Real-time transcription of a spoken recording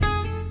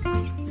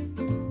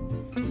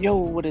Yo,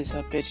 what is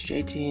up? It's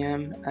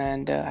JTM,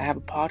 and I have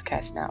a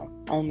podcast now.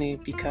 Only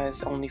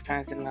because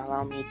OnlyFans didn't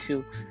allow me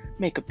to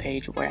make a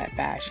page where I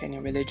bash any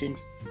religion,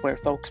 where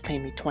folks pay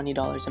me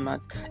 $20 a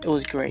month. It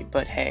was great,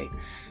 but hey,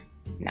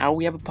 now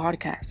we have a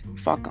podcast.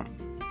 Fuck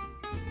them.